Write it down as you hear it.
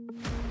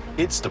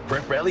It's the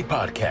Prep Rally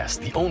Podcast,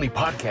 the only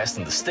podcast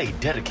in the state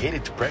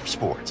dedicated to prep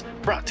sports.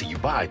 Brought to you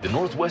by the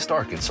Northwest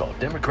Arkansas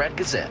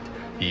Democrat-Gazette.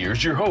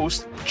 Here's your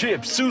host,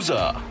 Chip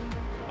Souza.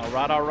 All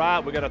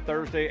right. We got a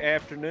Thursday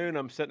afternoon.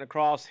 I'm sitting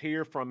across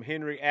here from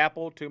Henry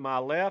Apple to my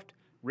left,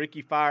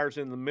 Ricky Fires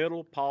in the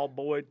middle, Paul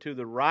Boyd to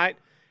the right,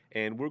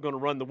 and we're going to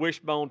run the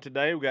wishbone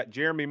today. We got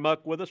Jeremy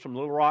Muck with us from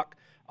Little Rock,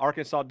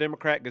 Arkansas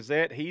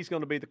Democrat-Gazette. He's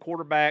going to be the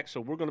quarterback,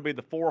 so we're going to be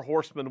the four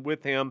horsemen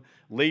with him,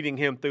 leading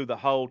him through the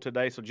hole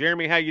today. So,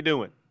 Jeremy, how you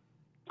doing?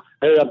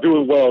 Hey, I'm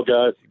doing well,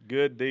 guys.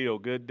 Good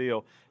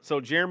deal.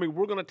 So, Jeremy,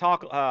 we're going to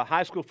talk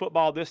high school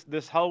football.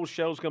 This whole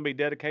show is going to be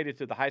dedicated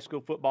to the high school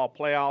football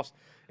playoffs.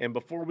 And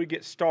before we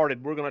get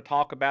started, we're going to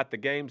talk about the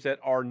games that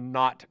are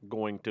not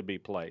going to be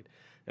played.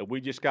 And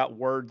we just got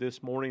word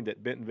this morning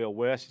that Bentonville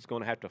West is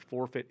going to have to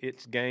forfeit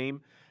its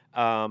game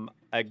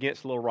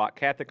against Little Rock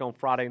Catholic on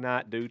Friday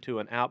night due to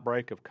an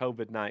outbreak of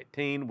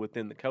COVID-19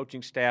 within the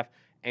coaching staff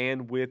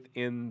and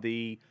within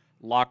the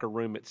locker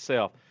room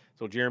itself.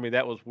 So, Jeremy,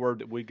 that was word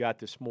that we got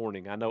this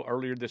morning. I know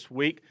earlier this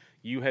week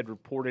you had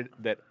reported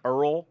that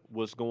Earl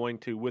was going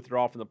to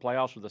withdraw from the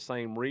playoffs for the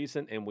same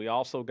reason, and we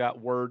also got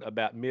word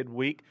about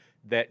midweek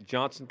that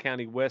Johnson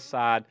County West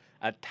Side,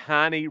 there's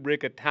probably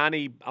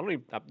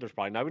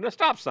not even a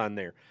stop sign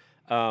there,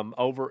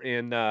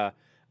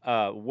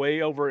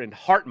 way over in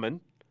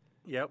Hartman.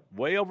 Yep.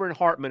 Way over in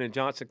Hartman in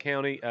Johnson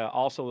County.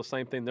 Also the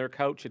same thing. Their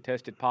coach had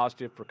tested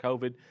positive for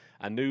COVID.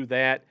 I knew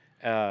that.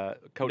 Coach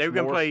They were going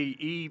to Morris, play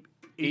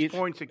East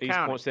Poinsett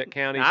County. East Poinsett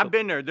County. Now, I've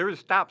been there. There was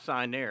a stop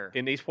sign there.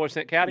 In East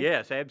Poinsett County?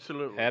 Yes,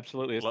 absolutely.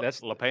 Absolutely.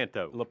 That's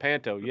Lepanto.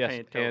 Lepanto, yes.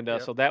 Lepanto, And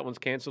yep. so that one's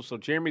canceled. So,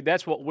 Jeremy,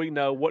 that's what we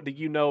know. What do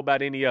you know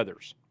about any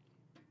others?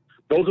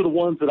 Those are the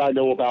ones that I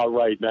know about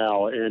right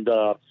now. And,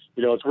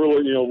 it's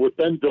really, with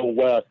Bentonville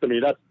West, I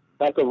mean, that's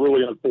a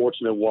really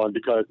unfortunate one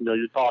because,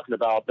 you're talking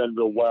about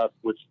Bentonville West,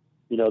 which,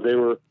 they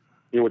were,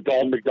 with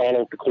Dalton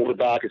McDonald, the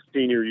quarterback, his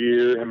senior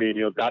year. I mean,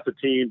 that's a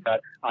team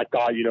that I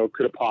thought,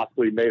 could have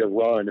possibly made a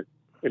run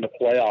in the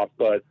playoffs.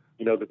 But,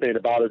 the thing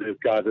about it is,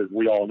 guys, as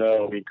we all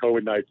know, I mean,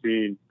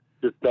 COVID-19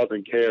 just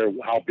doesn't care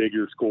how big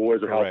your school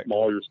is or Correct. how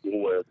small your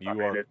school is.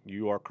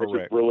 You are correct.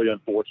 It's just really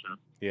unfortunate.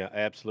 Yeah,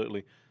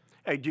 absolutely.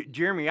 Hey,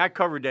 Jeremy, I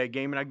covered that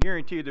game, and I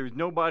guarantee you there's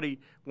nobody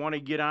want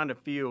to get on the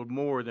field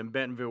more than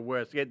Bentonville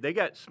West. They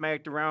got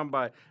smacked around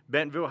by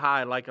Bentonville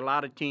High like a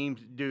lot of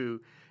teams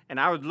do. And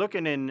I was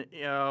looking, and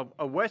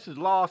West has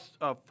lost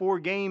 4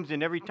 games,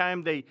 and every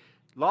time they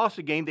lost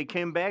a game, they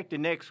came back the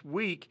next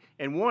week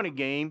and won a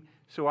game.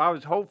 So I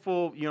was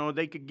hopeful,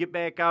 they could get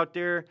back out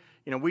there.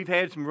 We've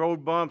had some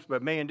road bumps,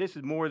 but, man, this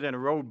is more than a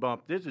road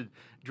bump. This is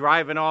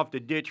driving off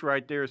the ditch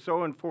right there.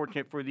 So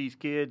unfortunate for these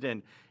kids,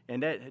 and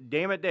that,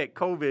 damn it, that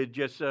COVID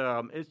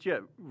it's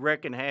just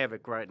wrecking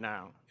havoc right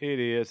now. It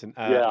is. And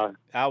Yeah.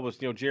 I was,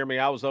 Jeremy,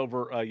 I was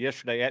over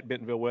yesterday at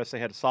Bentonville West. They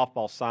had a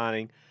softball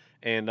signing,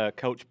 and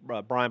Coach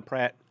Brian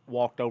Pratt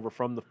walked over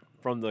from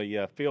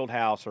the field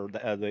house or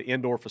the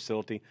indoor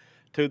facility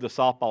to the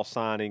softball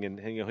signing, and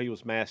he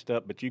was masked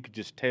up, but you could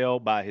just tell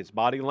by his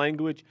body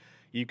language,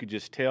 you could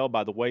just tell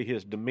by the way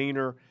his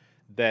demeanor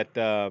that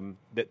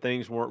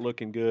things weren't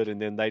looking good.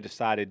 And then they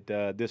decided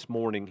this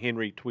morning,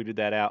 Henry tweeted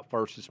that out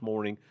first this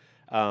morning,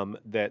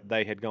 that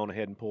they had gone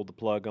ahead and pulled the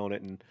plug on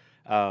it, and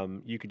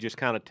you could just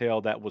kind of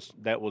tell that was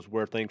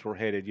where things were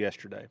headed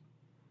yesterday.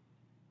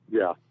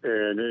 Yeah,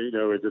 and I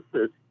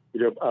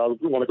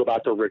want to go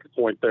back to Rick's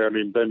point there. I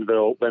mean,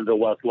 Bentonville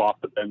West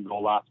lost to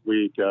Bentonville last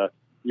week.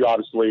 You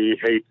obviously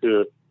hate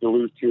to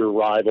lose to your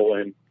rival,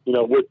 and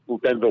with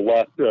Bentonville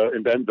West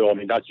in Bentonville, I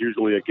mean, that's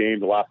usually a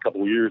game the last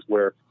couple of years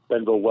where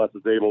Bentonville West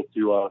is able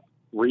to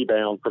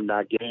rebound from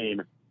that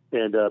game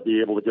and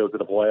be able to go to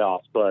the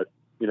playoffs. But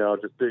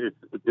it's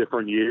a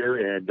different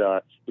year, and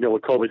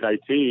with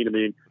COVID-19, I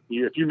mean,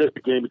 if you miss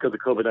a game because of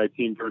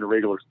COVID-19 during the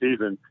regular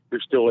season,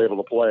 you're still able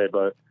to play,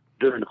 but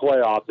during the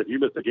playoffs, if you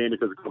miss a game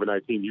because of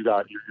COVID-19, you're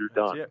done.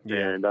 Yeah.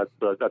 And that's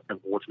the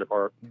unfortunate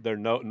part. There's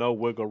no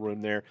wiggle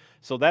room there.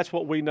 So that's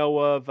what we know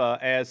of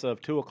as of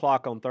 2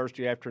 o'clock on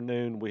Thursday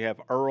afternoon. We have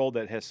Earl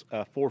that has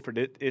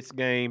forfeited its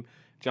game.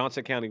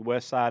 Johnson County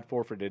West Side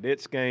forfeited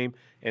its game,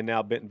 and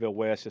now Bentonville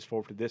West has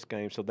forfeited this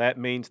game. So that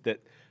means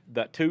that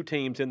the 2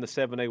 teams in the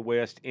 7A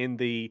West in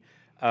the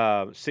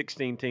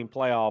 16-team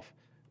playoff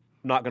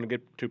not going to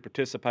get to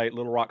participate.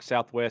 Little Rock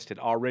Southwest had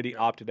already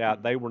opted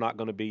out. They were not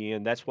going to be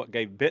in. That's what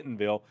gave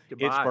Bentonville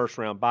its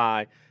first-round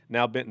bye.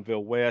 Now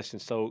Bentonville West,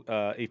 and so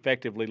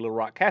effectively Little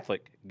Rock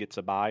Catholic gets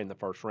a bye in the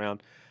first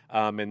round.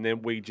 And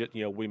then we just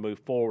we move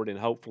forward, and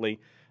hopefully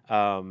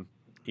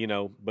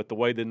but the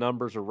way the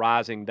numbers are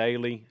rising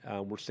daily,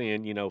 we're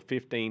seeing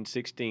 15,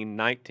 16,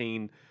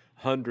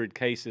 1,900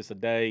 cases a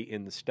day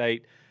in the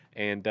state.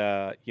 And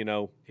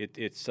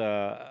it's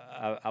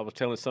I was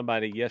telling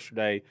somebody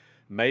yesterday,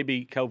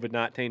 maybe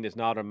COVID-19 is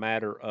not a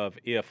matter of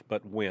if,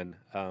 but when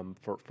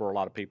for a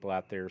lot of people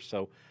out there.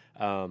 So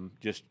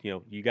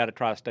you got to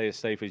try to stay as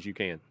safe as you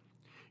can.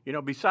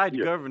 Besides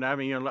the government, I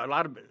mean, a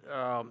lot of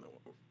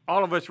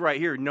all of us right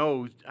here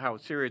knows how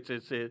serious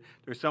this is.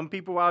 There's some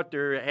people out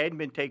there that hadn't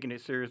been taking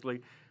it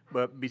seriously.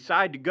 But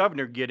beside the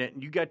governor getting it,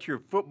 you got your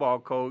football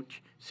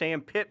coach,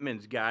 Sam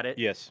Pittman's got it.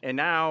 Yes. And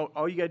now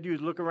all you got to do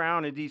is look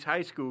around at these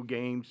high school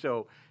games.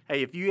 So,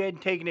 hey, if you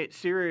hadn't taken it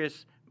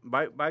serious,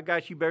 by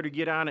gosh, you better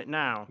get on it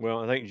now.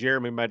 Well, I think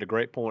Jeremy made a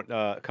great point.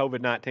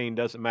 COVID-19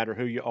 doesn't matter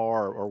who you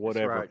are or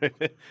whatever.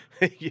 That's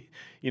right.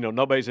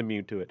 Nobody's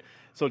immune to it.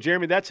 So,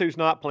 Jeremy, that's who's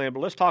not playing,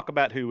 but let's talk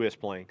about who is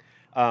playing.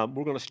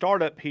 We're going to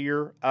start up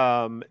here.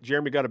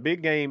 Jeremy got a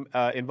big game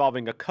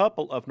involving a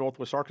couple of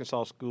Northwest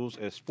Arkansas schools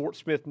as Fort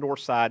Smith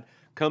Northside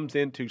comes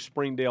into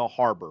Springdale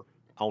Harbor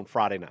on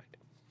Friday night.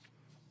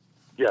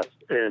 Yes,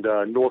 and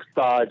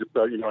Northside,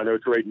 I know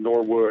Drayden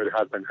Norwood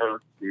has been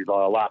hurt these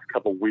last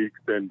couple weeks,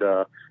 and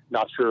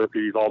not sure if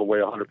he's all the way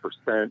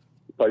 100%.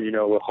 But,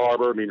 with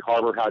Harbor,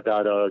 Harbor had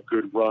that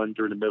good run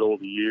during the middle of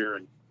the year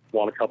and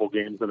won a couple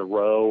games in a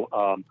row.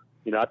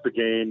 That's a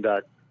game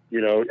that,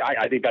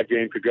 I think that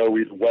game could go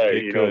either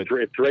way.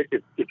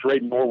 If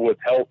Drayden Norwood's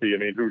healthy,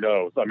 who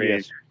knows?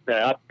 Yes.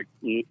 That's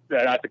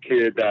a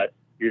kid that,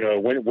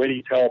 when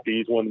he's healthy,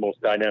 he's one of the most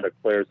dynamic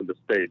players in the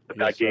state. But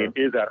that game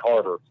is at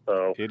Harbor,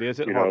 so it is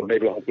at Harbor.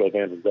 Maybe I'll go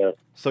advantage there.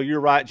 So you're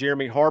right,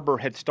 Jeremy. Harbor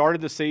had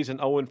started the season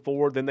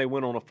 0-4, then they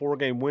went on a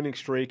 4-game winning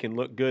streak and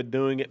looked good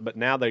doing it. But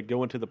now they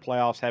go into the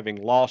playoffs having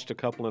lost a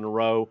couple in a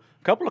row.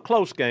 A couple of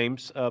close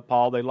games,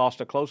 Paul. They lost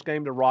a close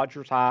game to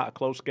Rogers High, a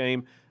close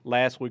game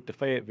last week to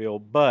Fayetteville,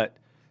 but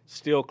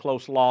still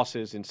close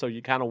losses. And so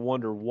you kind of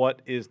wonder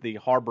what is the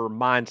Harbor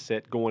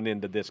mindset going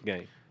into this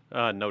game.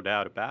 No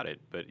doubt about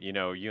it. But, you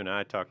and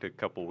I talked a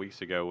couple of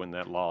weeks ago when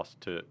that loss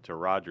to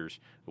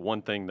Rogers. The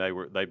one thing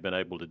they've been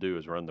able to do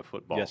is run the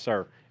football. Yes,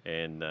 sir.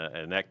 And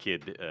that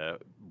kid,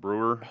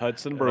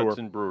 Hudson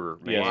Brewer.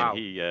 Man, wow.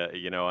 He,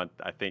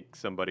 I think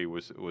somebody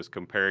was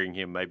comparing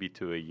him maybe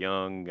to a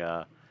young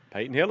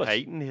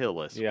Peyton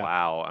Hillis. Yeah.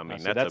 Wow.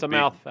 That's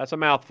a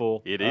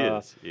mouthful. It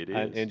is. It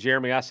is. And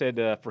Jeremy, I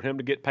said for him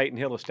to get Peyton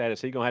Hillis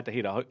status, he's going to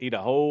have to eat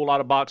a whole lot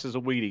of boxes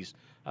of Wheaties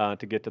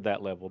to get to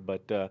that level.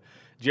 But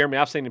Jeremy,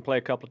 I've seen him play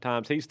a couple of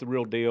times. He's the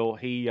real deal.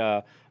 He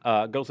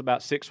goes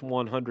about 6'1",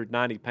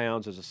 190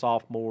 pounds as a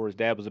sophomore. His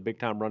dad was a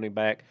big-time running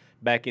back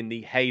in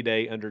the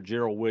heyday under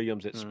Gerald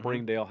Williams at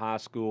Springdale High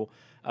School.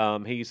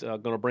 He's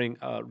going to bring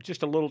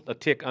just a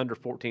tick under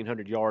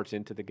 1,400 yards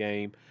into the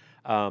game.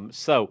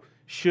 So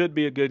should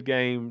be a good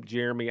game,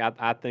 Jeremy.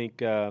 I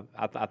think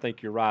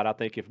you're right. I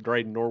think if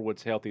Drayden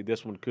Norwood's healthy,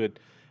 this one could,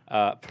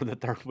 for the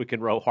third week in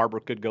a row, Harbor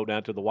could go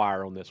down to the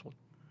wire on this one.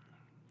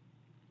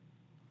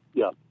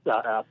 Yeah,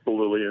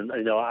 absolutely.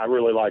 And, I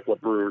really like what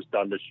Brewer's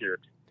done this year.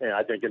 And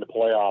I think in the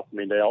playoffs,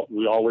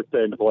 we always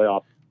say in the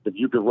playoffs, if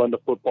you can run the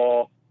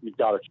football, you've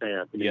got a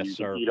chance. Yes, you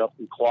sir. can eat up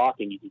some clock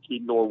and you can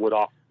keep Norwood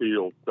off the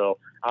field. So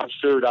I'm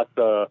sure that's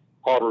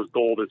Harbor's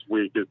goal this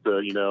week is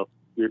to,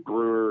 give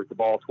Brewer the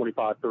ball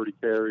 25, 30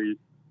 carries,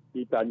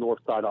 keep that north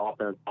side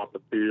offense off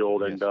the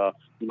field, and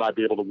you might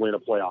be able to win a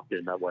playoff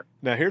game that way.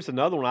 Now, here's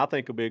another one I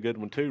think will be a good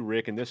one too,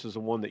 Rick, and this is the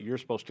one that you're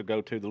supposed to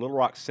go to, the Little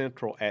Rock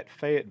Central at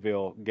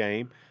Fayetteville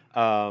game.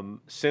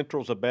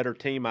 Central's a better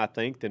team, I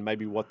think, than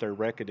maybe what their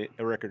record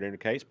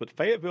indicates. But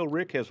Fayetteville,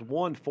 Rick, has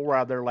won 4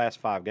 out of their last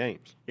 5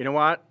 games. You know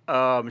what?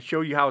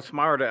 Show you how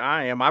smart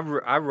I am.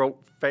 I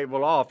wrote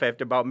Fayetteville off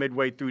after about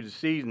midway through the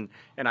season,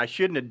 and I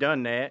shouldn't have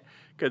done that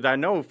because I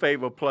know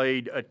Fayetteville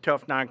played a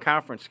tough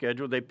non-conference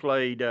schedule. They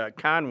played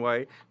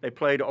Conway, they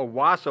played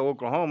Owasso,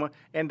 Oklahoma,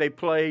 and they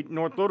played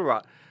North Little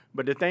Rock.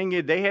 But the thing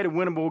is, they had a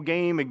winnable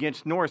game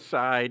against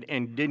Northside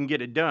and didn't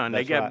get it done.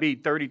 That's they got right.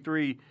 beat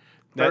 33-30.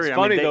 That's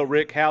funny, though,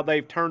 Rick, how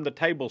they've turned the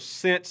table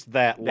since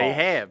that loss. They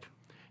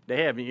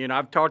have.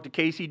 I've talked to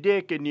Casey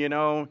Dick, and,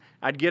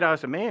 I'd get out and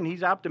say, man,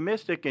 he's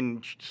optimistic,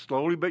 and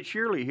slowly but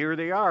surely, here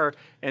they are,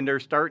 and they're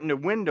starting to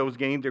win those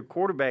games. Their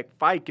quarterback,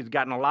 Fike, has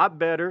gotten a lot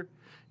better.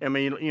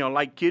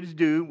 Like kids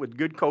do with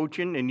good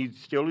coaching, and he's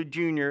still a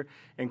junior.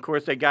 And, of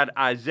course, they got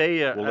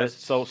Isaiah. Well,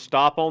 so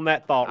stop on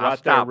that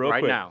thought there real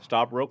quick. Now.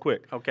 Stop real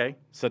quick. Okay.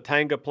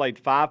 Satanga played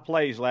 5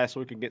 plays last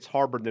week against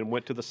Harbor, then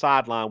went to the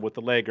sideline with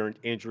the leg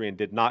injury and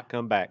did not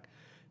come back.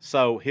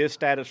 So his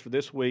status for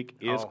this week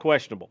is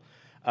questionable.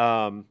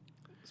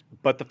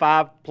 But the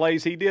 5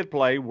 plays he did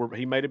play,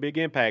 he made a big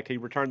impact. He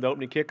returned the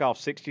opening kickoff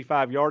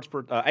 85 yards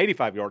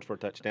for a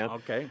touchdown.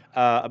 Okay.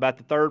 About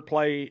the third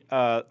play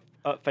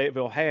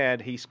Fayetteville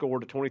had, he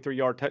scored a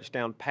 23-yard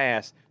touchdown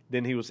pass.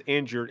 Then he was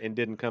injured and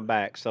didn't come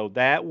back. So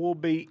that will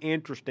be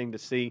interesting to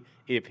see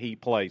if he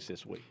plays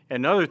this week.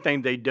 Another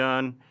thing they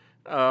done,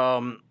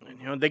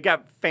 they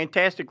got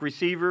fantastic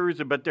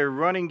receivers, but their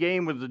running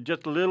game was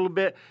just a little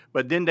bit.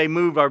 But then they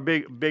move our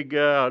big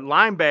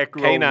linebacker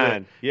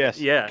K9, yes,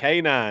 yeah,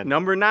 K9,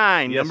 number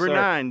 9, yes, number sir.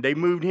 9. They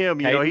moved him.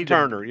 He's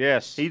Turner,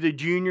 yes, he's a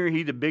junior.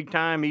 He's a big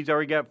time. He's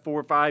already got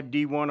 4 or 5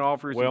 D1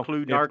 offers,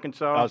 including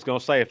Arkansas. I was going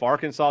to say, if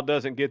Arkansas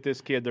doesn't get this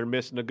kid, they're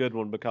missing a good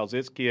one because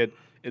this kid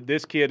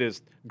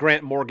is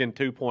Grant Morgan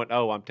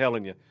 2.0. I'm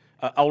telling you.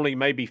 only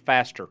maybe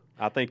faster.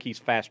 I think he's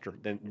faster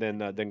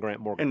than Grant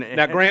Morgan.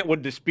 Now, Grant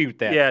would dispute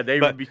that. Yeah,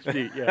 would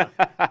dispute, yeah.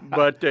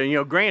 But,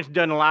 Grant's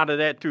done a lot of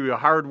that through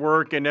hard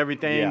work and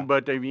everything. Yeah.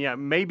 But,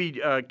 maybe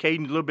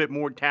Caden's a little bit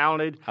more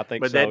talented. I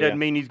think but so, that doesn't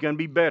mean he's going to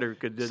be better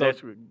because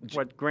that's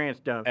what Grant's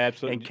done.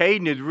 Absolutely. And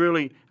Caden is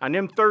really, on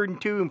them 3rd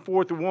and 2 and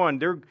 4th and 1,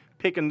 they're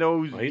picking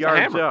those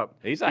yards up.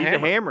 He's a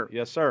hammer.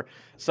 Yes, sir.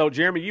 So,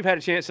 Jeremy, you've had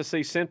a chance to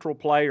see Central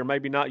play, or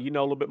maybe not. You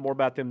know a little bit more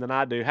about them than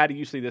I do. How do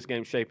you see this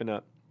game shaping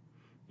up?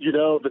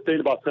 The thing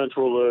about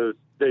Central is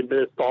they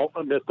missed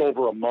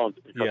over a month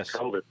because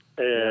of COVID,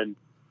 and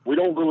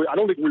I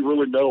don't think we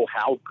really know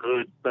how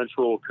good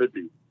Central could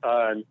be.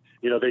 And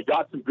they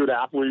got some good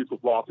athletes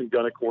with Lawson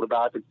Gunn at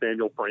quarterback and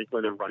Samuel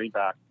Franklin at running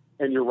back.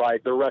 And you're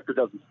right, their record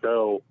doesn't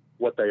show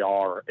what they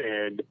are.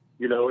 And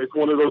it's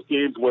one of those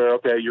games where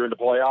you're in the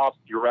playoffs,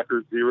 your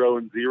record's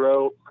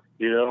 0-0.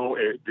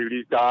 Do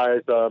these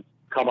guys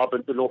come up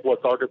into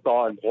Northwest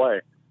Arkansas and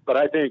play? But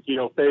I think,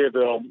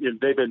 Fayetteville,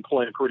 they've been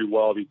playing pretty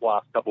well these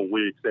last couple of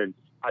weeks, and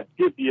I'd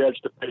give the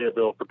edge to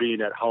Fayetteville for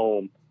being at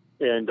home.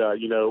 And, and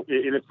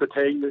if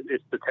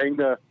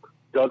Satanga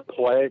does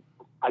play,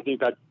 I think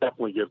that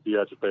definitely gives the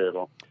edge to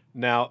Fayetteville.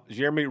 Now,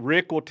 Jeremy,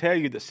 Rick will tell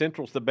you that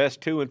Central's the best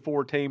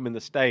 2-4 team in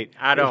the state.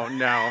 I don't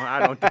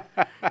know.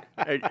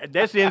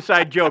 That's the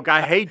inside joke.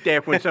 I hate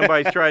that when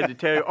somebody's trying to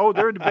tell you, oh,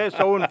 they're the best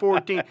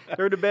 0-4 team.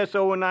 They're the best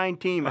 0-9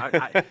 team.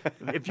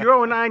 If you're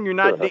 0-9, you're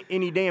not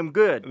any damn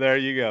good. There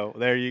you go.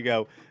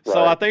 Right.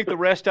 So I think the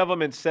rest of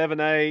them in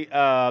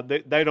 7A,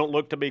 they don't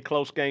look to be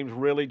close games,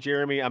 really,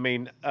 Jeremy. I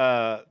mean,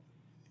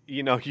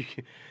 you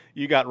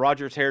got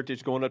Rogers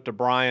Heritage going up to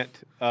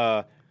Bryant.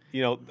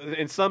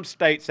 In some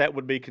states that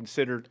would be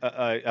considered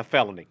a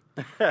felony.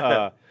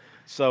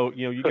 So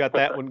you got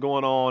that one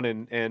going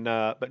on,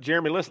 but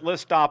Jeremy,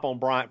 let's stop on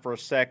Bryant for a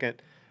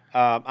second.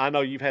 I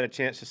know you've had a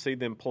chance to see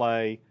them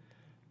play.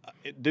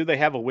 Do they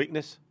have a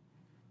weakness?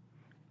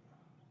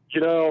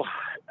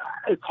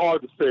 It's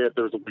hard to say if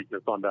there's a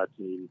weakness on that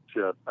team,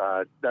 Chip.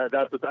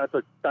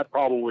 That's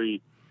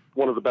probably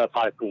one of the best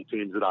high school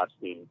teams that I've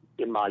seen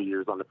in my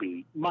years on the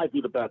beat. Might be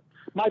the best.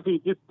 Might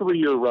be this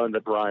 3-year run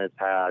that Bryant's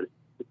had.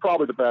 It's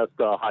probably the best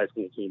high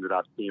school team that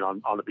I've seen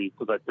on the beat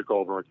since I took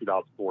over in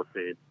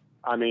 2014.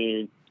 I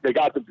mean, they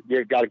got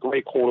a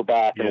great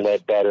quarterback and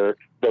Ledbetter.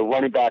 Their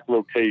running back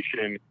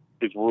rotation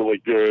is really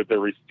good. Their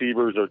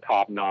receivers are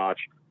top notch.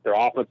 Their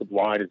offensive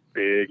line is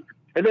big.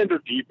 And then their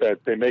defense,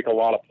 they make a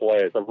lot of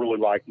plays. I really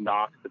like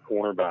Knox, the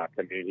cornerback.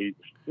 I mean,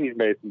 he's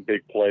made some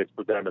big plays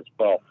for them as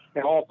well.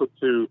 And also,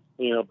 too,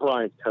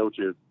 Brian's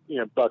coaches,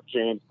 Buck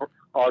James,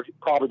 are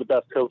probably the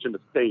best coach in the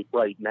state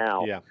right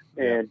now. Yeah.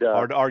 And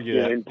hard to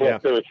argue that. And their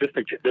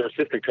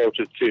assistant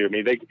coaches too. I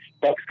mean,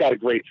 Buck's got a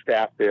great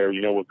staff there.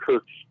 With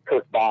Kirk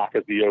Bach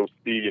as the OC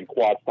and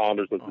Quad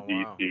Saunders as the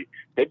DC. Wow.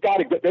 They've got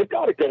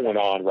it going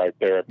on right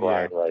there at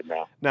Bryant right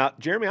now. Now,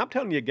 Jeremy, I'm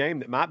telling you a game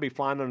that might be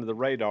flying under the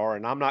radar,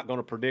 and I'm not going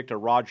to predict a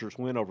Rogers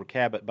win over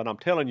Cabot, but I'm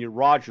telling you,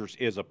 Rogers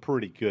is a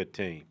pretty good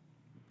team.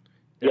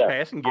 Their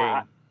passing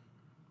game.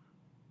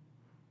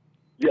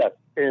 Yes.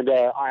 And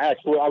I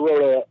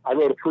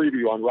wrote a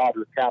preview on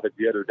Rogers Cabot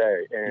the other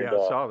day, and I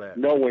saw that.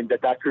 Knowing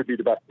that could be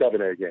the best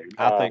 7A game.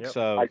 I think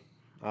so.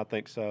 I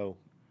think so.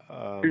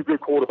 Two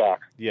good quarterbacks.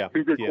 Yeah.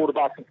 Two good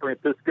quarterbacks in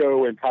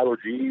Francisco and Tyler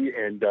G.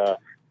 And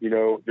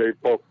they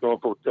both thrown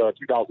for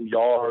 2,000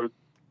 yards,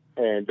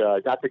 and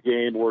that's a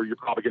game where you're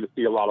probably going to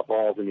see a lot of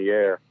balls in the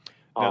air.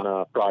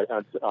 On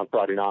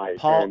Friday night.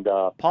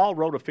 Paul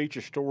wrote a feature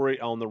story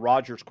on the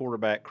Rogers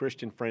quarterback,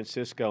 Christian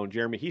Francisco, and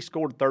Jeremy. He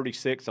scored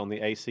 36 on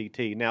the ACT.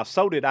 Now,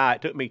 so did I.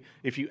 It took me,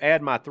 if you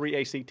add my 3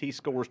 ACT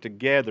scores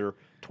together,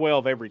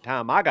 12 every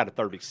time, I got a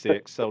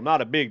 36, so not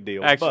a big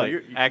deal.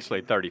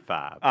 Actually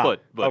 35.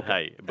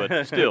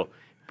 But still,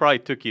 probably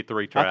took you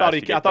 3 tries.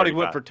 I thought he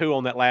went for 2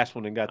 on that last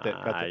one and got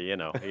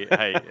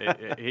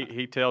that.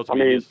 He tells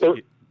me.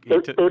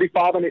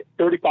 35 in the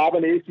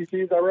ACT,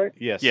 is that right?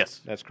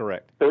 Yes, that's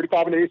correct.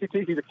 35 in the ACT.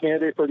 He's a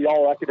candidate for the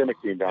all-academic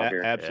team down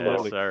here.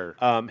 Absolutely, yes,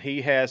 sir.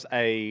 He has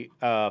a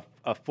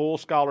full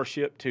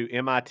scholarship to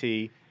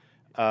MIT.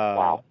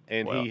 Wow.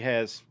 And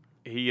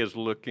he is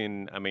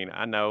looking. I mean,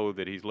 I know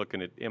that he's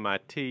looking at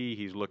MIT.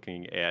 He's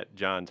looking at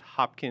Johns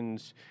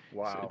Hopkins.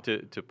 Wow.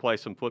 To play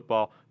some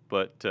football.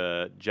 But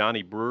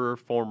Johnny Brewer,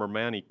 former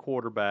Mountie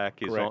quarterback,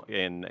 is on,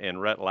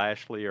 and Rhett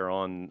Lashley are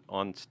on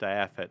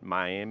staff at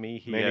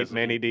Miami.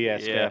 Manny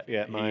Diaz staff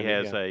at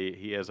Miami.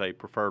 He has a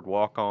preferred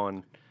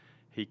walk-on.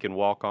 He can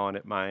walk on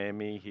at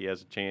Miami. He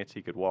has a chance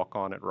he could walk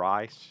on at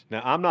Rice.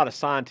 Now, I'm not a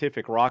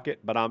scientific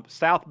rocket, but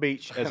South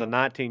Beach as a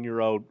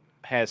 19-year-old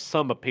has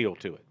some appeal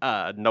to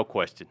it. No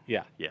question.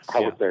 Yeah. Yes.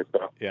 I would say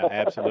so. Yeah,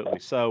 absolutely.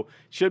 So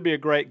should be a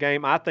great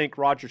game. I think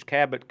Rogers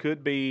Cabot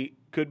could be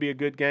a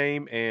good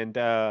game, and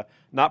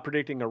not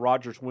predicting a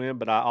Rogers win,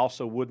 but I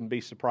also wouldn't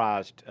be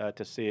surprised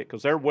to see it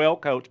because they're well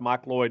coached.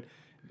 Mike Lloyd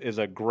is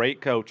a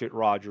great coach at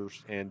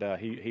Rogers, and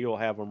he'll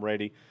have them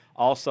ready.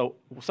 Also,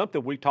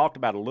 something we talked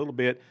about a little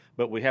bit,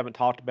 but we haven't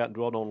talked about and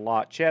dwelled on a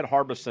lot, Chad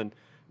Harbison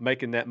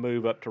making that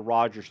move up to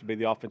Rogers to be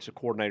the offensive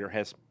coordinator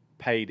has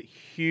paid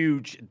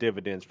huge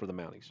dividends for the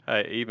Mounties.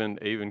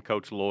 Even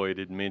Coach Lloyd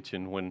had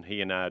mentioned when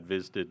he and I had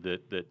visited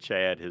that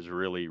Chad has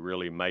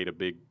really made a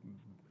big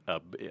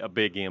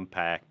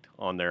impact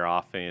on their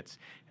offense.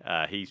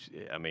 He's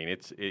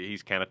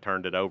kind of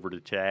turned it over to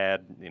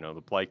Chad.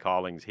 The play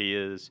calling's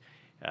his.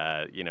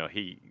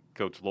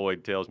 Coach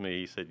Lloyd tells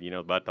me, he said,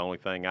 about the only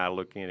thing I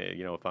look in at,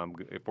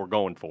 if we're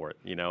going for it,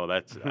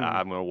 that's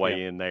I'm going to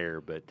weigh in there.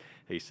 But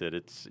he said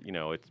it's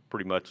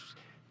pretty much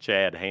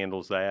Chad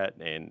handles that,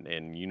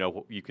 and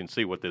you can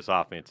see what this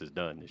offense has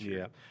done this year.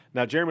 Yeah.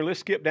 Now, Jeremy, let's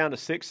skip down to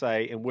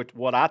 6A, in which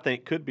what I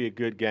think could be a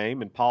good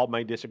game, and Paul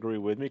may disagree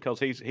with me because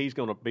he's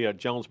going to be a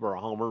Jonesboro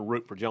homer and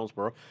root for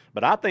Jonesboro.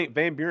 But I think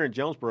Van Buren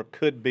Jonesboro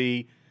could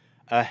be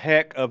a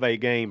heck of a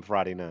game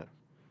Friday night.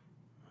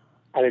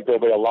 I think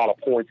there'll be a lot of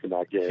points in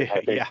that game.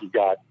 I think you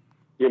got,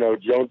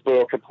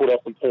 Jonesboro can put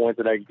up some points,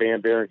 and I think Van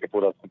Buren can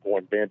put up some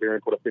points. Van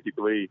Buren put up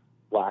 53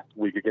 last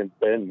week against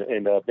Ben,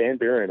 and Van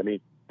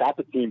Buren, that's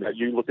a team that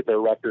you look at their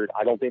record.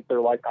 I don't think the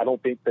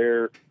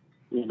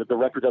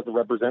record doesn't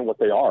represent what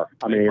they are.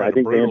 I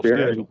think Van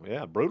Buren.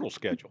 Brutal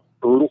schedule.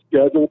 Brutal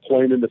schedule,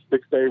 playing in the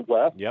 6A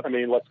West. Yep.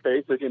 Let's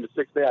face it, in the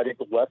 6A, I think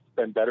the West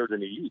has been better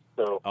than the East.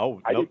 So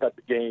I think that's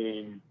a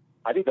game.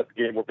 I think that's a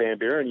game where Van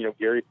Buren,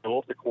 Gary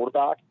Phillips, the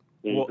quarterback,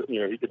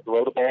 he could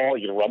throw the ball,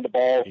 he can run the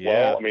ball as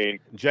well.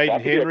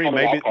 Jaden Henry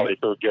maybe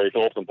for Gary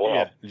Phillips and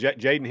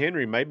Jaden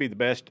Henry may be the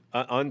best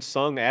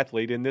unsung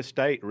athlete in this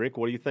state. Rick,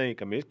 what do you think?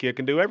 This kid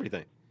can do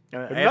everything.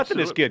 There's nothing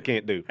this kid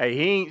can't do. Hey,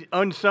 he ain't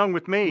unsung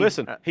with me.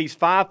 Listen, he's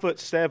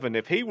 5'7".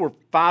 If he were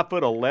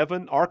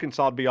 5'11",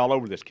 Arkansas would be all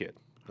over this kid.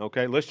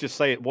 Okay, let's just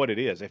say it what it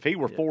is. If he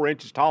were 4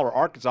 inches taller,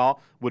 Arkansas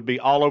would be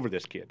all over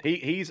this kid.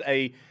 He's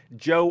a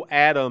Joe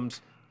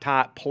Adams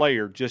type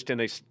player, just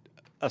in a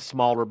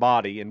smaller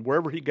body, and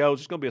wherever he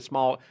goes, it's going to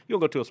be you'll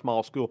go to a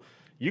small school.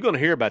 You're going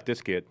to hear about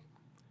this kid.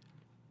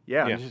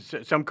 Yeah.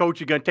 Some coach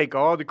is going to take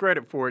all the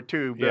credit for it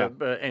too.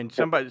 And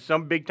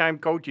some big time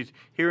coaches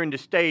here in the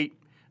state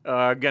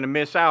are going to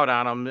miss out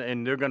on him,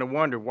 and they're going to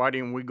wonder why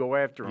didn't we go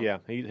after him. Yeah,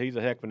 he's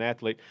a heck of an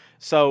athlete.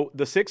 So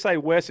the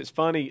 6A West, it's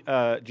funny,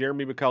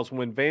 Jeremy, because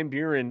when Van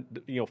Buren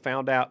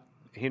found out,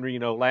 Henry,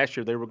 last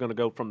year they were going to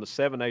go from the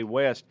 7A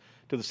West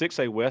to the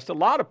 6A West, a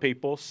lot of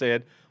people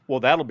said, well,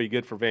 that'll be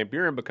good for Van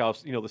Buren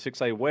because, the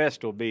 6A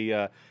West will be,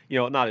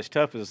 not as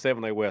tough as the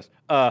 7A West.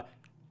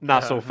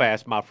 Not so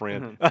fast, my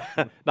friend.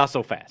 Not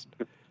so fast.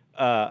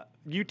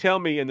 You tell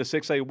me in the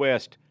 6A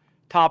West,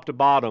 top to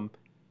bottom,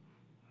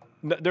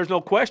 there's no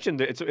question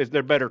that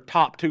they're better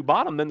top to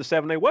bottom than the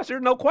 7A West.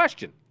 There's no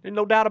question. There's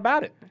no doubt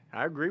about it.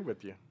 I agree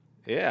with you.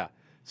 Yeah.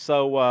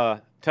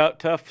 So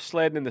tough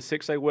sledding in the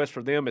 6A West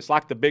for them. It's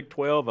like the Big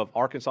 12 of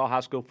Arkansas high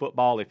school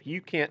football. If you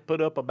can't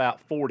put up about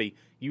 40,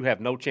 you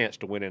have no chance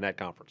to win in that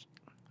conference.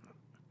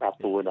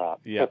 Absolutely not.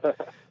 Yeah.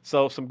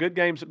 So some good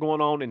games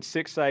going on in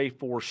 6A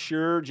for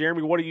sure.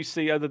 Jeremy, what do you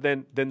see other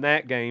than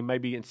that game?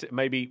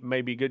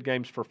 Maybe good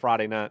games for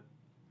Friday night.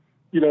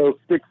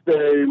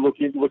 6A,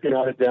 looking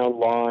at it down the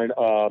line,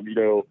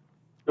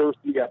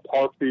 Thirsty at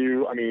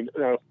Parkview.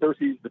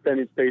 Thirsty's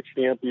defending state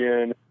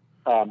champion.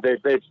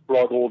 They've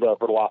struggled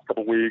for the last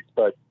couple of weeks,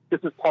 but this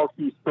is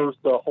Parkview's first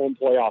home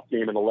playoff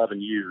game in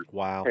 11 years.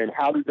 Wow. And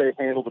how did they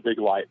handle the big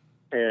light?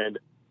 And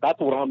that's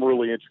what I'm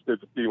really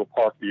interested to see with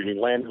Parkview.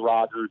 Landon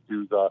Rogers,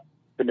 who's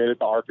committed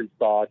to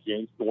Arkansas,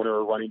 James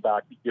Stoner, running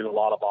back, he's getting a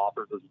lot of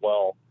offers as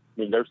well.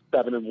 They're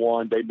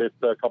 7-1. They missed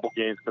a couple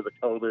games because of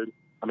COVID.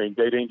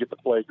 They didn't get to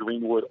play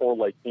Greenwood or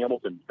Lake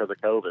Hamilton because of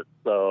COVID.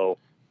 So,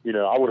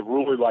 I would have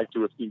really liked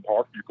to have seen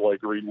Parkview play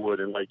Greenwood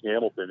and Lake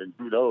Hamilton, and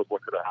who knows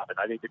what could have happened.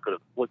 I think they could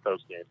have split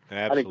those games.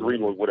 Absolutely. I think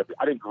Greenwood would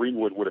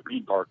have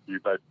beaten Parkview,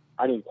 but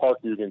I think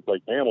Parkview against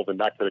Lake Hamilton,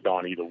 that could have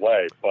gone either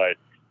way. But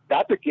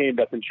that's a game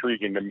that's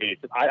intriguing to me.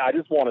 I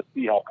just want to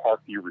see how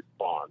Parkview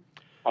responds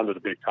under the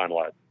big-time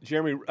light.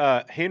 Jeremy,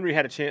 Henry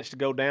had a chance to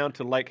go down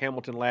to Lake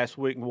Hamilton last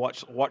week and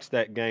watch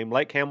that game.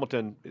 Lake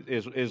Hamilton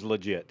is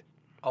legit.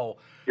 Oh,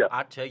 yeah.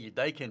 I tell you,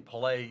 they can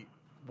play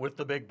with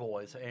the big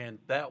boys, and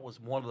that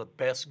was one of the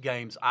best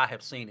games I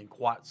have seen in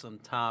quite some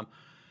time.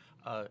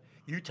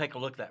 You take a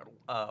look at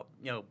that.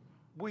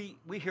 We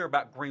hear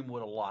about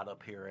Greenwood a lot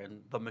up here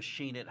and the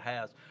machine it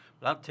has,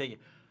 but I'll tell you,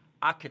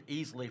 I could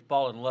easily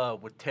fall in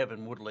love with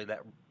Tevin Woodley,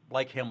 that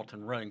Lake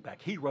Hamilton running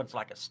back. He runs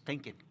like a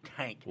stinking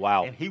tank.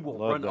 Wow. And he will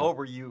Love run that.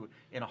 over you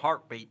in a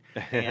heartbeat.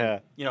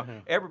 And,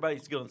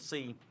 everybody's going to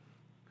see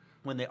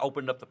when they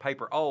opened up the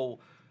paper,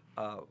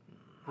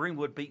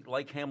 Greenwood beat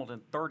Lake Hamilton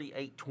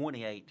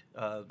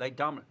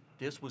 38-28.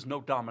 This was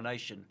no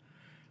domination.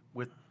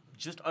 With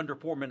just under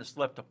 4 minutes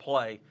left to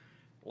play,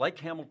 Lake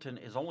Hamilton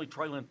is only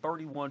trailing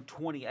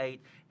 31-28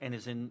 and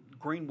is in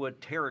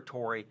Greenwood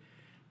territory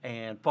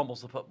and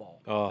fumbles the football.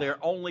 Their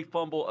only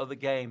fumble of the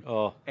game.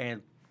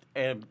 And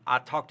I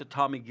talked to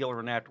Tommy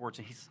Gillerin afterwards,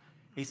 and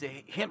he said,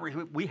 Henry,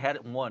 we had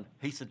it won.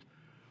 He said,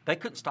 they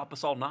couldn't stop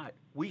us all night.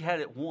 We had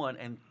it won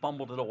and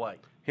fumbled it away.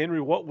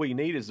 Henry, what we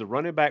need is the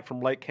running back from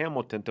Lake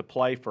Hamilton to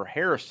play for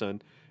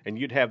Harrison, and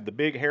you'd have the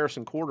big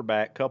Harrison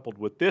quarterback coupled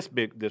with this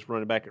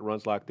running back that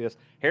runs like this.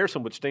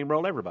 Harrison would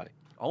steamroll everybody.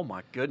 Oh,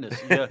 my goodness.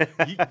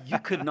 You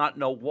could not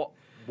know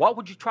What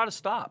would you try to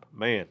stop?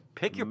 Man.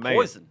 Pick your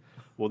poison.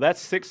 Well,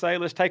 that's 6A.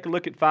 Let's take a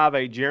look at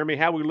 5A. Jeremy,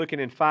 how are we looking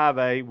in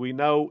 5A? We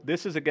know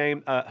this is a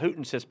game.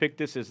 Hootens has picked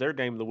this as their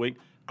game of the week.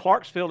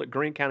 Clarksville at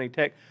Greene County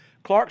Tech.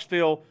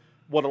 Clarksville,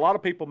 what a lot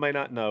of people may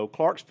not know,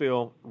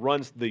 Clarksville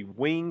runs the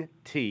wing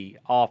T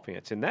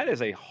offense, and that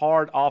is a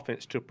hard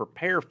offense to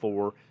prepare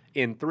for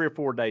in 3 or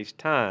 4 days'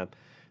 time.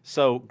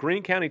 So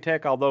Greene County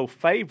Tech, although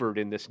favored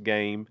in this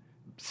game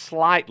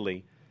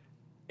slightly,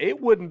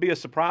 it wouldn't be a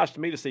surprise to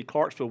me to see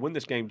Clarksville win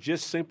this game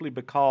just simply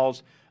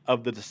because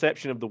of the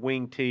deception of the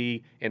wing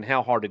T and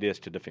how hard it is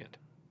to defend.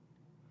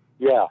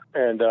 Yeah,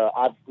 and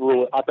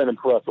I've been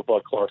impressed with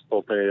what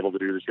Clarksville's been able to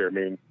do this year. I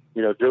mean,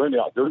 during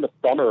the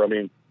summer, I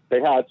mean,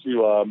 they had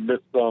to miss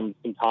some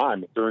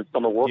time during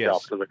summer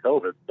workouts because of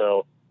COVID.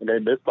 So, and they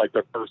missed like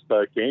their first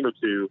game or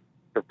two,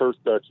 their first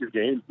 2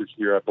 games this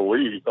year, I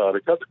believe,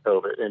 because of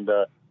COVID. And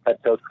head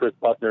coach Chris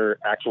Buckner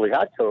actually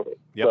had COVID.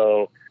 Yep.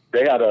 So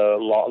they had a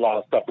lot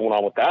of stuff going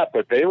on with that,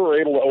 but they were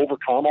able to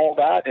overcome all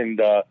that, and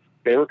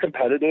they were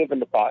competitive in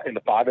the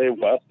 5A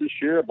West this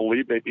year. I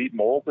believe they beat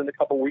Morrilton a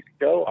couple weeks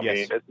ago. I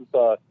mean, this is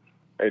a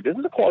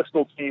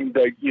Clarksville team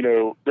that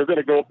they're going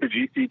to go up to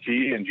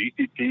GCT, and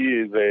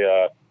GCT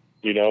is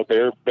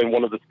they've been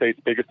one of the state's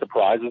biggest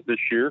surprises this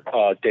year.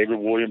 David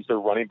Williams, their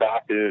running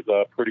back, is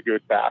a pretty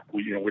good back.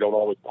 We don't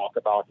always talk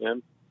about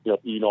him,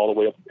 being all the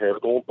way up to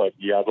Paragould, but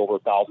he has over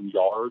 1,000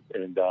 yards,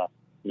 and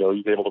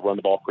he's able to run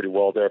the ball pretty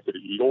well there for the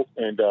Eagles.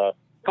 And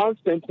kind of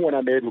the same point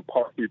I made with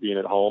Parkview being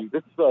at home.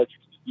 This is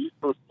GCT's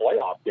first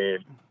playoff game,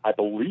 I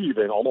believe,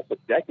 in almost a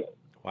decade.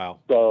 Wow.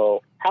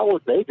 So how are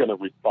they going to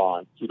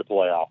respond to the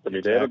playoffs? I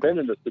mean, They haven't been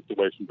in this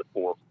situation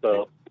before.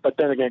 So, but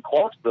then again,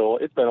 Clarksville,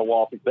 it's been a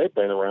while since they've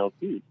been around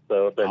too.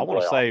 So I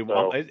want to say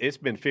it's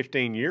been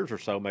 15 years or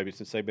so maybe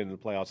since they've been in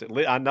the playoffs.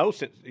 I know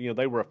since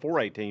they were a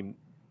 4A team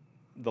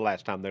the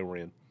last time they were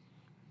in.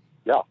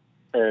 Yeah,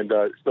 and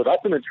so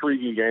that's an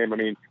intriguing game. I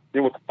mean,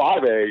 with the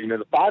 5A,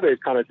 the 5A is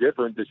kind of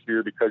different this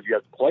year because you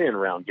have the playing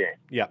round game.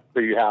 Yeah. So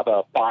you have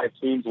 5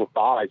 teams with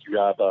byes. You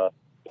have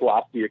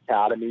Pulaski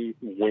Academy,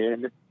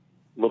 Wynn,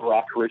 Little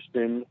Rock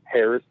Christian,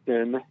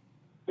 Harrison,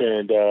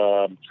 and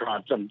I'm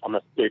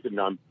escaping.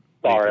 I'm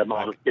sorry, I'm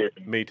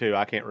escaping. Me too.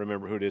 I can't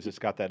remember who it is. It's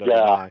got that other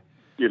guy.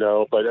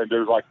 But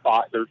there's like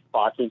 5. There's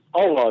 5 teams.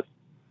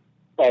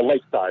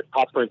 Lakeside,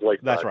 Hot Springs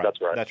Lakeside. That's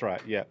right. That's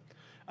right. Yeah.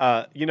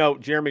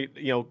 Jeremy,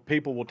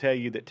 people will tell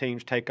you that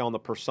teams take on the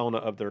persona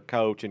of their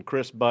coach, and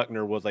Chris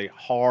Buckner was a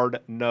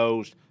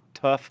hard-nosed,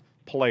 tough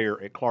player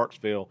at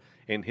Clarksville,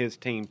 and his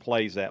team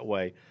plays that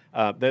way.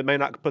 They may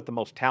not put the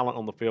most talent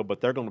on the field,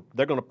 but they're going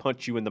to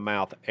punch you in the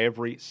mouth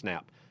every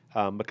snap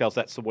because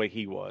that's the way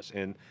he was.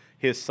 And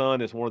his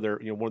son is one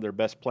of their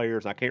best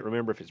players. I can't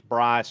remember if it's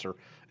Bryce or it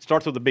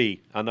starts with a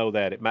B. I know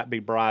that it might be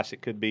Bryce.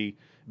 It could be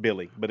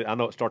Billy, but I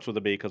know it starts with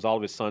a B because all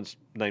of his sons'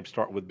 names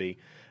start with B.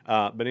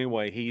 But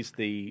anyway, he's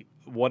the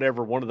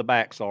whatever one of the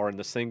backs are in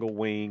the single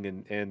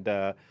wing, and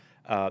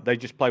they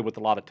just play with a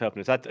lot of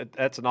toughness.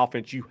 That's an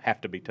offense you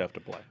have to be tough to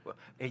play. Well,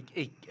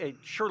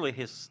 surely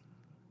his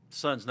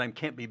son's name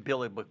can't be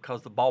Billy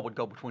because the ball would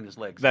go between his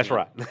legs. That's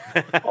right.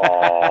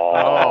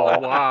 Oh,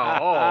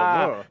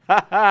 wow. Oh,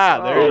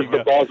 no. There you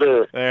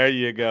go. There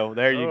you go.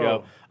 There you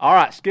go. All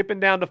right, skipping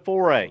down to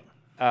 4A.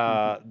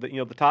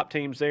 The top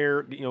teams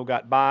there,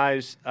 got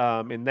byes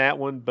in that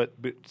one, but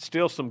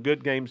still some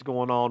good games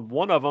going on.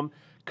 One of them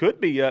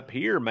could be up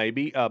here,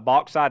 maybe.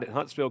 Bauxite at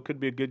Huntsville could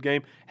be a good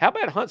game. How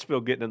about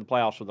Huntsville getting in the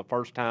playoffs for the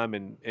first time?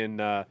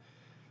 And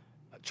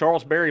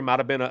Charles Berry might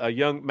have been a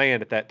young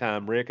man at that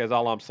time, Rick. That's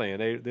all I'm saying.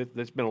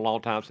 It's been a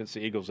long time since the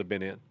Eagles have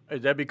been in.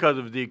 Is that because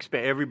of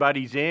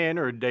everybody's in,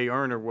 or did they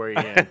earn their way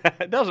in?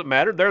 It doesn't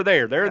matter. They're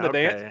there. They're in the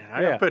dance.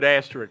 I put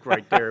asterisk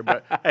right there,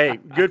 but hey,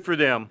 good for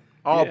them.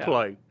 All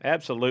play.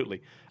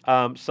 Absolutely.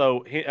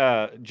 So,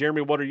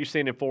 Jeremy, what are you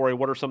seeing in 4A?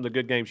 What are some of the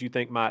good games you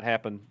think might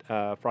happen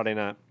Friday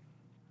night?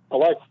 I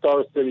like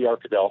Star City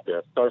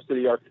Arkadelphia. Star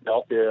City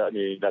Arkadelphia, I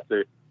mean, that's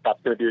going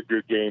to be a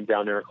good game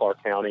down there in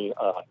Clark County.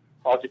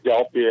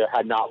 Arkadelphia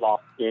had not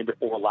lost a game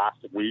before last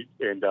week,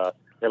 and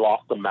they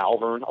lost to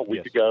Malvern a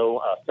week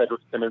ago.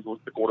 Cedric Simmons was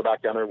the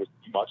quarterback down there. It was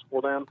too much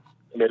for them.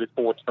 Committed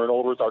 4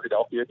 turnovers,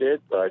 Arkadelphia did.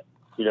 But,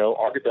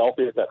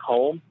 Arkadelphia is at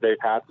home. They've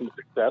had some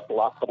success the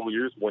last couple of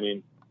years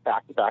winning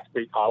back-to-back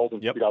state titles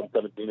in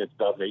 2017 and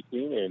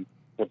 2018 and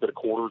went to the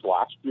quarters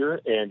last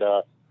year. And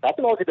that's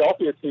an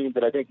Arkadelphia team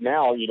that I think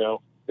now,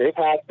 they've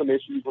had some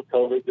issues with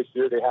COVID this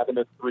year. They haven't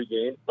missed 3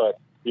 games, but,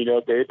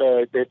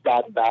 they've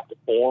gotten back to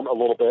form a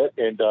little bit.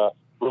 And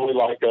really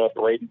like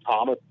Braden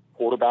Thomas,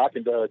 quarterback,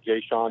 and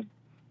Jay Sean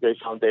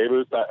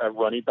Davis at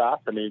running back.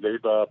 I mean,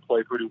 they've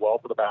played pretty well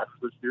for the Badgers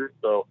this year.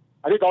 So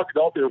I think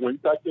Arkadelphia wins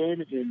that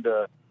game, and,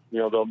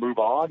 they'll move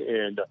on.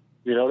 And,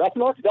 that's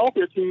an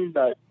Arkadelphia team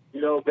that,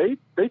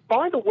 they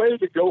find a way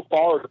to go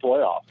far in the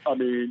playoffs. I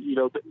mean, you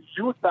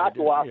look back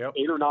the last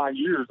 8 or 9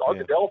 years,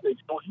 Arkadelphia, you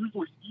don't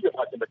usually see it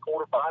like in the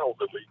quarterfinals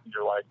at least, and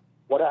you're like,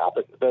 what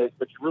happened? But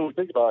you really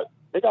think about it,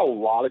 they got a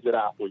lot of good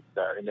athletes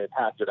there, and they've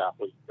had good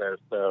athletes there.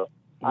 So,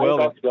 I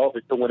think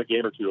Arkadelphia can win a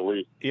game or two at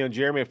least.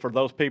 Jeremy, for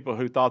those people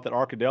who thought that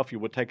Arkadelphia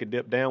would take a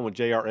dip down when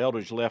J.R.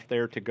 Eldridge left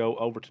there to go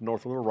over to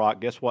North Little Rock,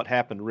 guess what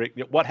happened, Rick?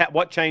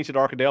 What changed at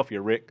Arkadelphia,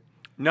 Rick?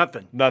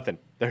 Nothing.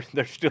 They're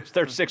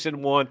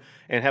 6-1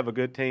 and have a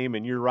good team.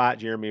 And you're right,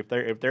 Jeremy.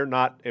 If they're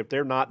not in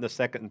the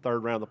second and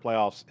third round of the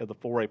playoffs, of the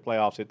 4A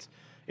playoffs,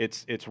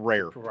 it's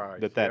rare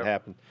that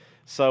happens.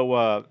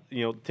 So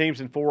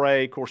teams in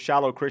 4A, of course,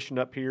 Shiloh Christian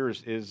up here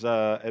is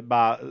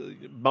by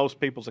most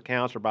people's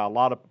accounts, or by a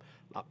lot of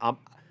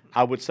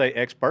I would say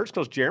experts,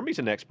 because Jeremy's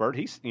an expert.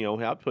 He's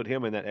I put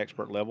him in that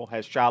expert level.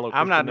 Has Shiloh Christian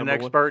I'm not an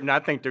expert, one. and I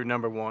think they're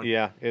number one.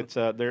 Yeah, it's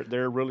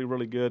they're really,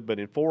 really good. But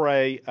in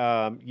 4A,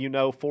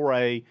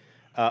 4A,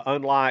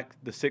 unlike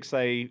the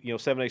 6A,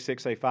 7A,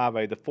 6A,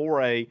 5A, the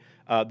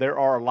 4A, there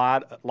are a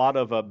lot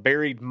of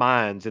buried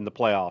mines in the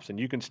playoffs, and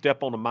you can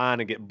step on a mine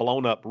and get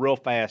blown up real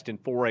fast in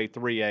 4A,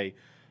 3A.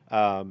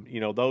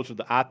 Those are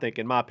I think,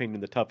 in my opinion,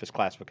 the toughest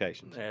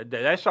classifications.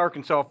 That's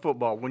Arkansas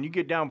football. When you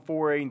get down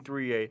 4A and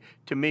 3A,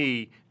 to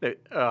me,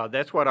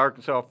 that's what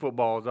Arkansas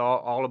football is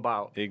all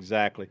about.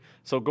 Exactly.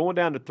 So going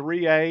down to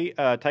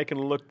 3A, taking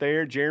a look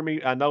there,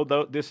 Jeremy, I know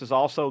this is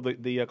also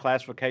the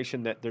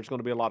classification that there's going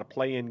to be a lot of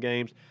play-in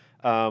games.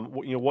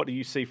 What do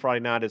you see Friday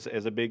night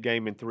as a big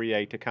game in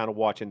 3A to kind of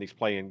watch in these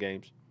play-in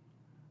games?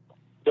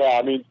 Yeah,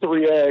 I mean,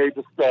 3A,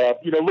 just,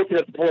 looking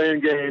at the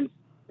play-in games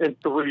in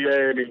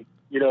 3A, I mean,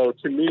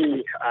 to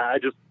me, I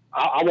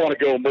want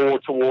to go more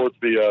towards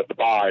the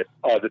bye,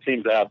 the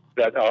teams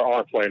that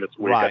aren't playing this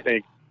week. Right. I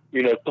think,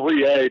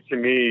 3A to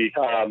me,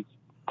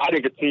 I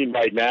think a team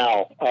right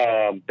now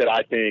that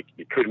I think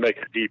could make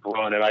a deep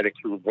run and I think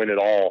could win it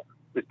all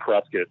is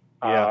Prescott.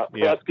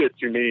 Prescott,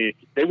 to me,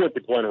 they went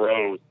to Glen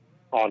Rose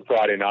on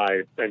Friday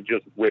night and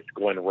just whipped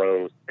Glen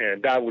Rose,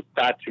 and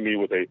that to me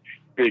was a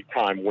big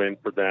time win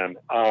for them.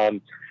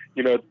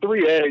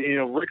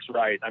 3A, Rick's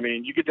right. I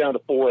mean, you get down to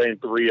 4A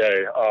and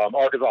 3A,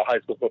 Arkansas high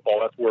school football,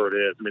 that's where it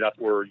is. I mean, that's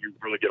where you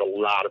really get a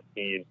lot of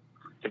teams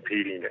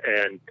competing.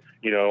 And,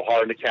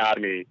 Hardin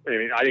Academy, I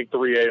mean, I think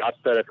 3A, I've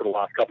said it for the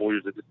last couple of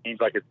years, it just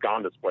seems like it's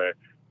gone this way.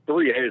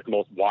 3A is the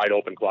most wide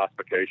open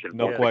classification.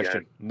 No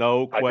question.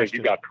 No question. I think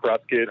you've got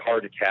Prescott,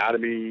 Hardin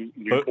Academy,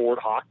 Newport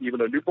Hockey, even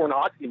though Newport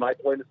Hockey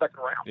might play in the second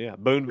round. Yeah,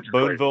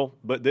 Boonville.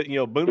 But,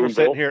 Boonville's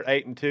sitting here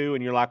at 8-2,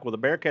 and you're like, well, the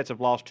Bearcats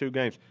have lost 2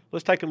 games.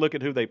 Let's take a look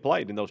at who they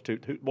played in those two.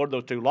 What are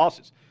those 2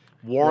 losses?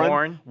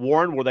 Warren,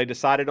 where they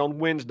decided on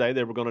Wednesday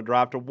they were going to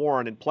drive to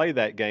Warren and play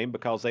that game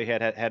because they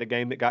had a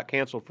game that got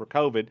canceled for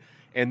COVID.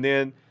 And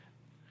then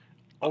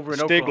over in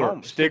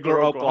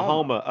Stigler,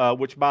 Oklahoma,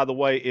 which, by the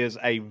way, is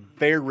a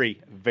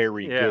very,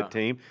 very good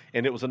team.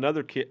 And it was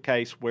another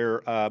case where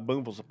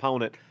Boonville's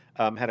opponent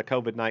had a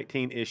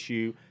COVID-19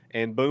 issue,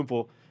 and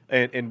Boonville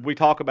and we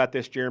talk about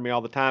this, Jeremy,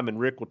 all the time, and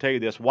Rick will tell you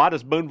this. Why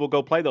does Boonville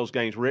go play those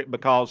games, Rick?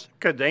 Because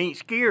they ain't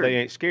scared. They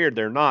ain't scared.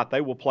 They're not.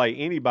 They will play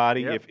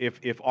anybody. Yep.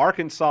 If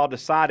Arkansas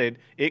decided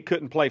it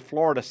couldn't play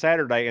Florida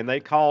Saturday and they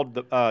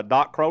called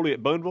Doc Crowley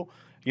at Boonville,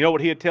 you know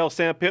what he'd tell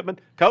Sam Pittman?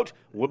 Coach,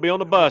 we'll be on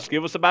the bus.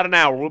 Give us about an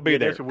hour. We'll be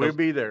there. We'll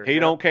be there. He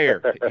don't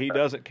care. He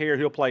doesn't care.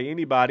 He'll play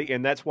anybody,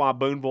 and that's why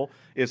Boonville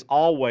is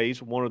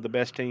always one of the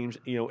best teams,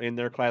 in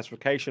their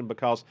classification,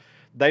 because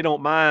they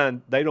don't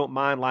mind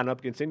lining up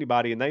against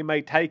anybody, and they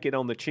may take it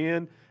on the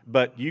chin,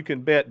 but you can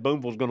bet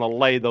Boonville's going to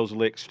lay those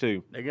licks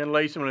too. They're going to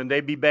lay some, and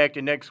they'll be back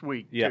the next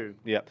week too.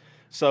 Yeah.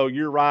 So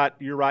you're right,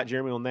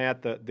 Jeremy, on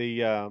that.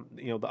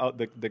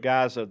 The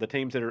guys, the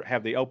teams that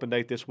have the open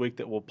date this week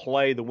that will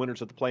play the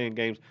winners of the play-in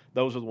games,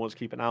 those are the ones to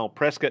keep an eye on.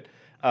 Prescott,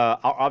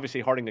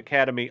 obviously Harding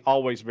Academy,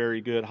 always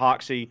very good.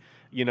 Hoxie,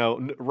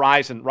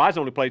 Rise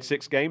only played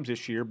 6 games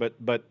this year, but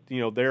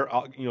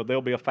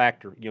they'll be a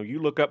factor.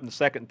 You look up in the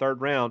second and third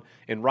round,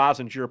 and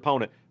Rising's your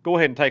opponent. Go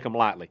ahead and take them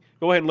lightly.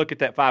 Go ahead and look at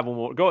that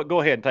 5-1.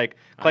 Go ahead and take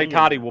Clay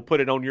Toddy. Will put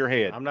it on your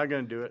head. I'm not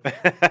going to do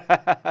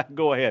it.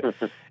 Go ahead,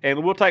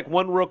 and we'll take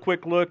one real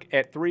quick look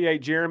at 3A.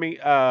 Jeremy,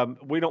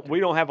 we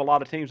don't have a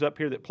lot of teams up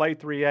here that play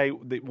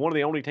 3A. One of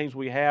the only teams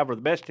we have, or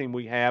the best team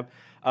we have,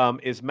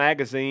 is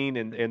Magazine,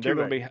 and they're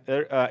going to be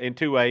in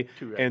 2A,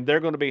 and they're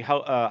going to be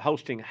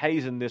hosting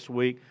Hazen this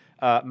week.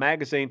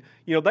 Magazine,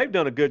 they've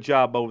done a good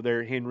job over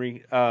there,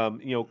 Henry.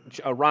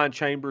 Ryan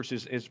Chambers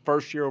is his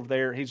first year over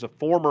there. He's a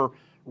former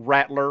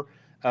Rattler,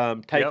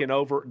 taking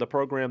over the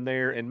program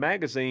there. And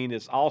Magazine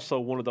is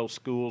also one of those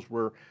schools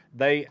where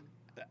they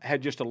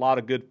had just a lot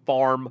of good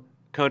farm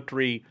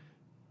country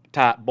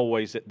type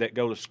boys that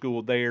go to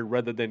school there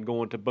rather than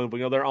going to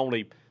Boonville. They're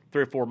only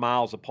 3 or 4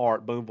 miles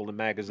apart, Boonville and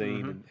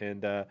Magazine,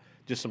 and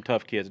just some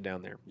tough kids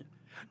down there.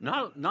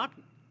 Not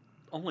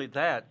only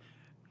that,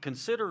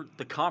 consider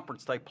the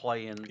conference they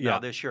play in now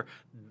this year.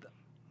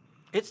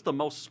 It's the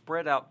most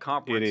spread out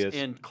conference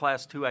in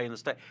Class 2A in the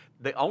state.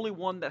 The only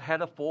one that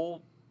had a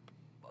full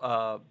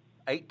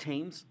 8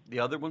 teams. The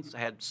other ones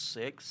had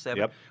 6, 7.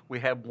 Yep. We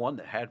had one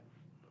that had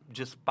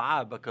just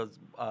 5 because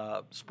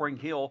Spring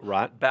Hill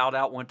Right. bowed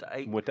out, went to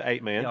 8. Went to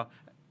 8 man.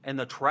 And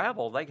the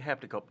travel, they have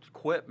to go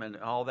equipment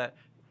and all that.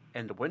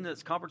 And to win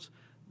this conference,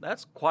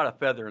 That's quite a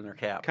feather in their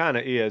cap. Kind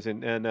of is,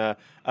 and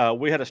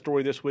we had a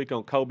story this week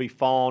on Kobe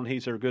Fawn.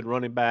 He's a good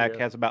running back,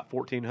 has about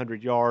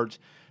 1,400 yards.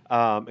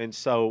 And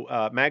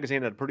so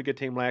Magazine had a pretty good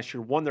team last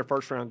year, won their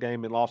first round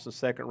game and lost in the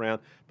second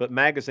round. But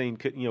Magazine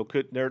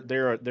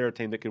they're a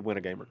team that could win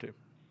a game or two.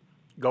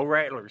 Go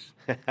Rattlers!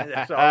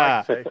 That's all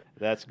I can say.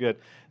 That's good.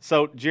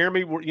 So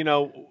Jeremy, we've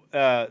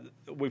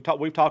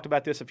talked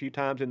about this a few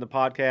times in the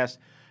podcast.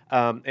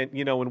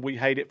 And we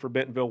hate it for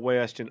Bentonville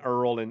West and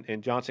Earl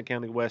and Johnson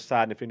County West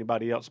Side and if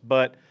anybody else,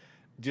 but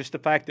just the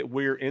fact that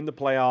we're in the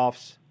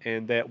playoffs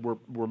and that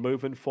we're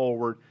moving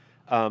forward,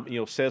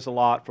 says a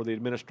lot for the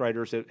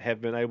administrators that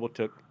have been able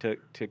to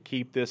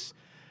keep this,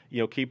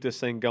 keep this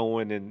thing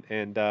going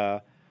and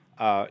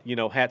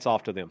hats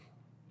off to them.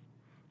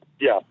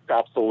 Yeah,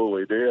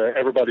 absolutely.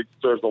 Everybody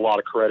deserves a lot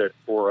of credit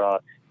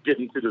for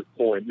getting to this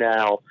point.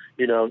 Now,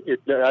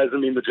 it doesn't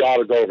mean the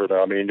job is over,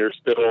 though. I mean, there's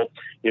still,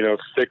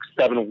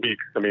 6-7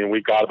 weeks. I mean,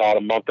 we've got about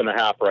a month and a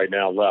half right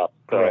now left.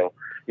 So, right.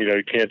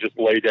 You can't just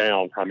lay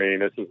down. I mean,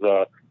 this is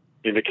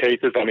in the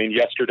cases. I mean,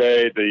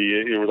 yesterday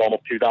it was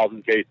almost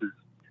 2,000 cases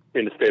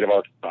in the state of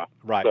Arkansas.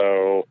 Right.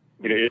 So,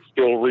 it's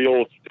still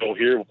real. It's still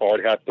here. We've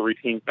already had 3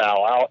 teams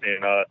bow out,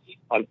 and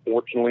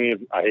unfortunately,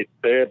 I hate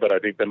to say it, but I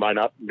think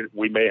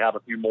we may have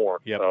a few more.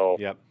 Yep. So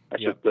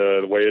that's just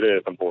the way it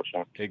is,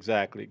 unfortunately.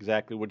 Exactly.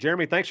 Well,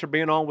 Jeremy, thanks for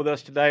being on with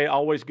us today.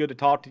 Always good to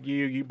talk to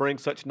you. You bring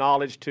such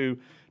knowledge to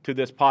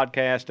this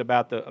podcast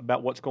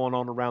about what's going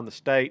on around the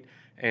state,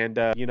 and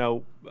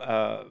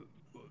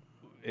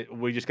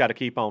we just got to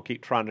keep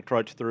trying to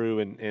trudge through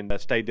and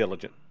stay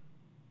diligent.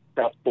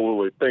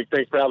 Absolutely.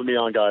 Thanks for having me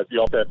on, guys.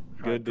 Y'all bet.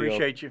 Good deal.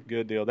 Appreciate you.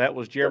 Good deal. That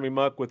was Jeremy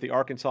Muck with the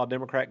Arkansas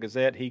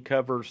Democrat-Gazette. He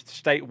covers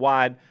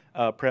statewide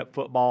prep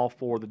football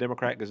for the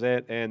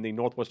Democrat-Gazette and the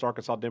Northwest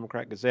Arkansas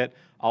Democrat-Gazette.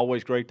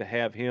 Always great to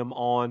have him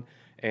on.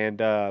 And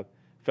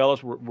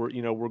fellas,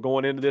 we're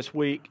going into this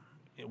week.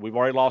 We've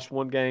already lost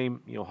one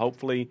game.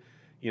 Hopefully,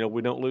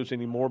 we don't lose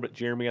any more. But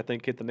Jeremy, I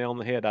think, hit the nail on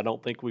the head. I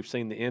don't think we've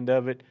seen the end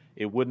of it.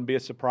 It wouldn't be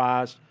a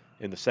surprise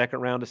in the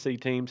second round to see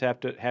teams have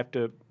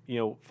to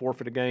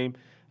forfeit a game.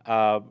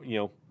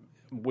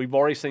 We've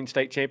already seen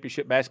state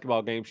championship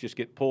basketball games just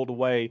get pulled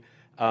away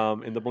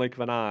in the blink of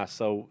an eye.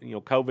 So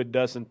COVID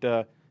doesn't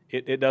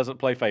it doesn't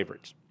play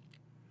favorites.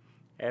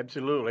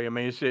 Absolutely. I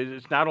mean,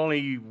 it's not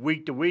only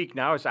week to week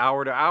now; it's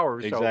hour to hour.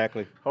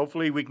 Exactly. So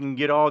hopefully, we can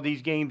get all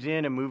these games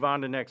in and move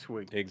on to next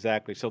week.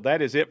 Exactly. So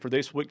that is it for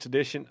this week's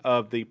edition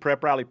of the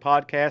Prep Rally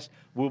Podcast.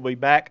 We'll be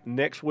back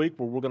next week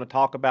where we're going to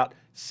talk about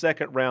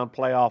second round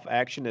playoff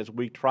action as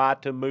we try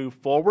to move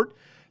forward.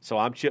 So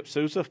I'm Chip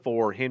Sousa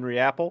for Henry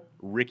Apple,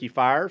 Ricky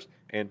Fires,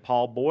 and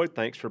Paul Boyd.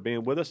 Thanks for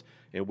being with us,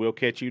 and we'll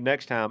catch you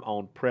next time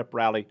on Prep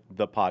Rally,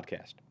 the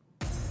podcast.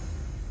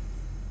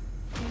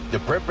 The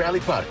Prep Rally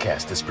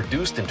Podcast is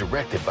produced and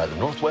directed by the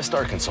Northwest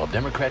Arkansas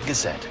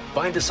Democrat-Gazette.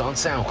 Find us on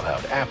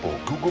SoundCloud, Apple,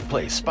 Google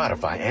Play,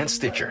 Spotify, and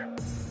Stitcher.